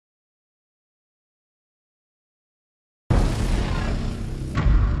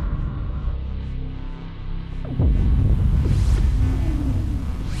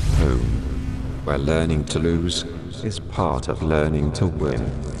where learning to lose is part of learning to win.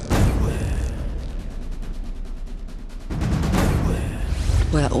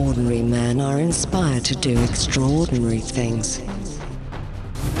 Where ordinary men are inspired to do extraordinary things.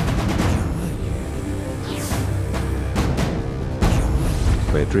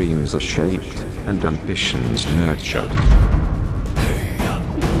 Where dreams are shaped and ambitions nurtured.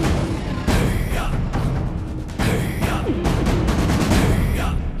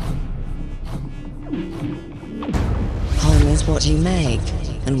 Home is what you make,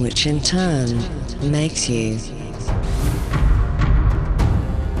 and which in turn makes you.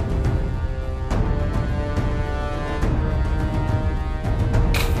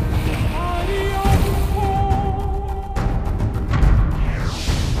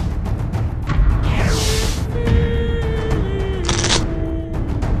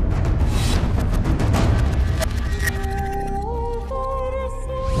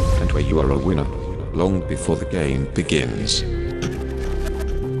 Where you are a winner long before the game begins.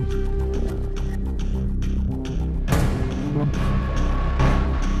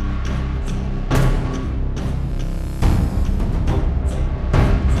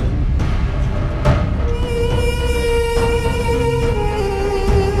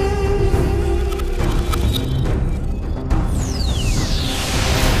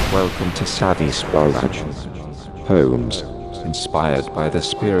 Welcome to Savvy Swaraaj, homes inspired by the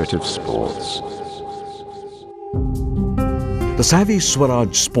spirit of sports. The Savvy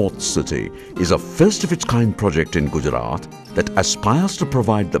Swaraaj Sports City is a first-of-its-kind project in Gujarat that aspires to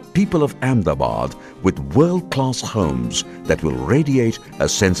provide the people of Ahmedabad with world-class homes that will radiate a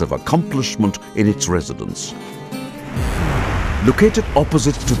sense of accomplishment in its residents. Located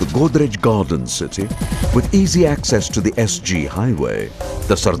opposite to the Godrej Garden City, with easy access to the SG Highway,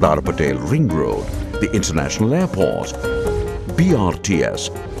 the Sardar Patel Ring Road, the International Airport, BRTS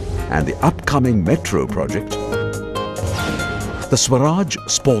and the upcoming metro project, the Swaraaj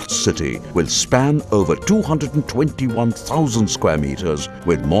Sports City will span over 221,000 square meters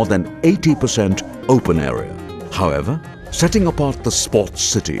with more than 80% open area. However, setting apart the Sports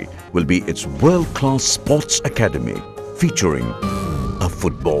City will be its world-class sports academy featuring a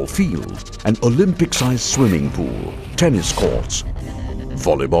football field, an Olympic-sized swimming pool, tennis courts,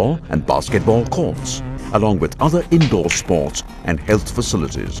 volleyball and basketball courts, along with other indoor sports and health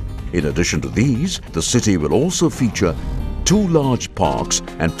facilities. In addition to these, the city will also feature 2 large parks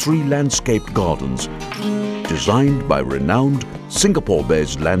and 3 landscaped gardens designed by renowned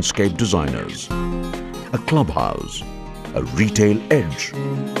Singapore-based landscape designers, a clubhouse, a retail edge,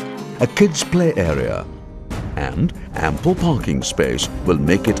 a kids' play area, and ample parking space will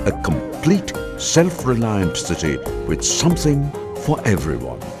make it a complete self-reliant city with something for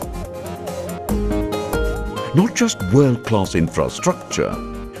everyone. Not just world-class infrastructure,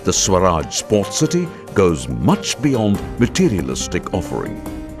 the Swaraaj Sports City goes much beyond materialistic offering.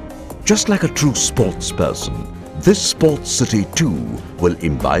 Just like a true sports person, this sports city too will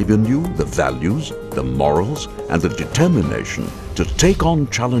imbibe in you the values, the morals and the determination to take on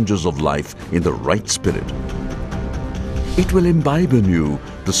challenges of life in the right spirit. It will imbibe in you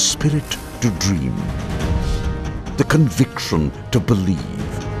the spirit to dream, the conviction to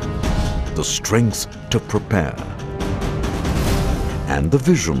believe, the strength to prepare, and the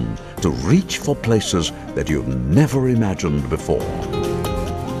vision to reach for places that you've never imagined before.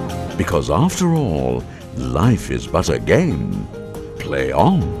 Because after all, life is but a game. Play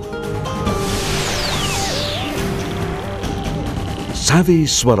on. Savvy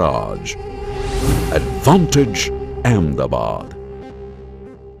Swaraaj. Advantage Ahmedabad.